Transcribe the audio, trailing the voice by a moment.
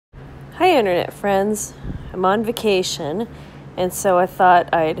Hi internet friends, I'm on vacation and so I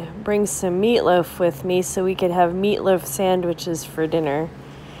thought I'd bring some meatloaf with me so we could have meatloaf sandwiches for dinner.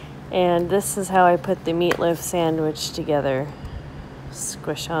 And this is how I put the meatloaf sandwich together.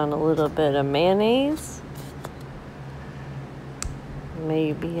 Squish on a little bit of mayonnaise,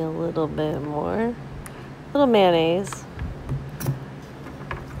 maybe a little bit more, a little mayonnaise.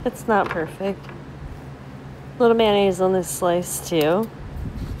 It's not perfect. A little mayonnaise on this slice too.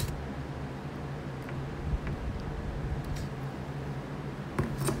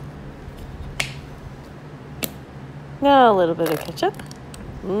 Now a little bit of ketchup.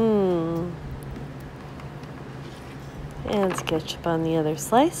 And ketchup on the other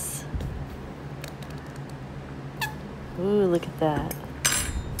slice. Ooh, look at that.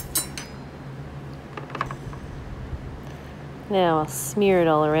 Now I'll smear it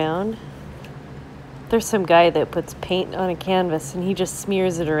all around. There's some guy that puts paint on a canvas and he just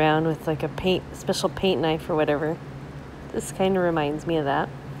smears it around with like a special paint knife or whatever. This kind of reminds me of that.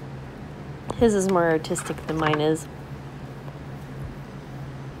 His is more artistic than mine is.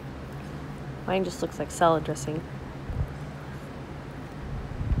 Mine just looks like salad dressing.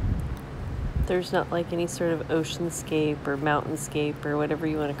 There's not like any sort of oceanscape or mountainscape or whatever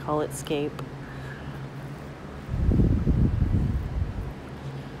you want to call it scape.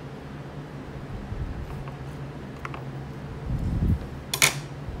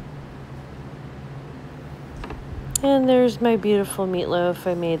 And there's my beautiful meatloaf.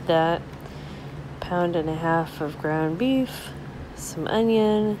 I made that. 1.5 pounds of ground beef, some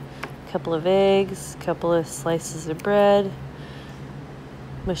onion, a couple of eggs, a couple of slices of bread.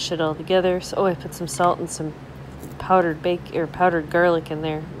 Mush it all together. So, I put some salt and some powdered garlic in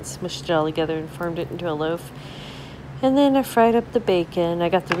there and smushed it all together and formed it into a loaf. And then I fried up the bacon. I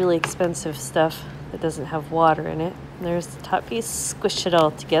got the really expensive stuff that doesn't have water in it. And there's the top piece. Squish it all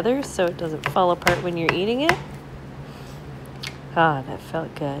together so it doesn't fall apart when you're eating it. Ah, that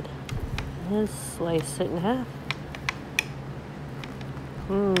felt good. And slice it in half.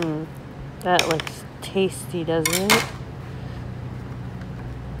 That looks tasty, doesn't it?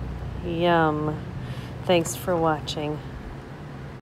 Yum. Thanks for watching.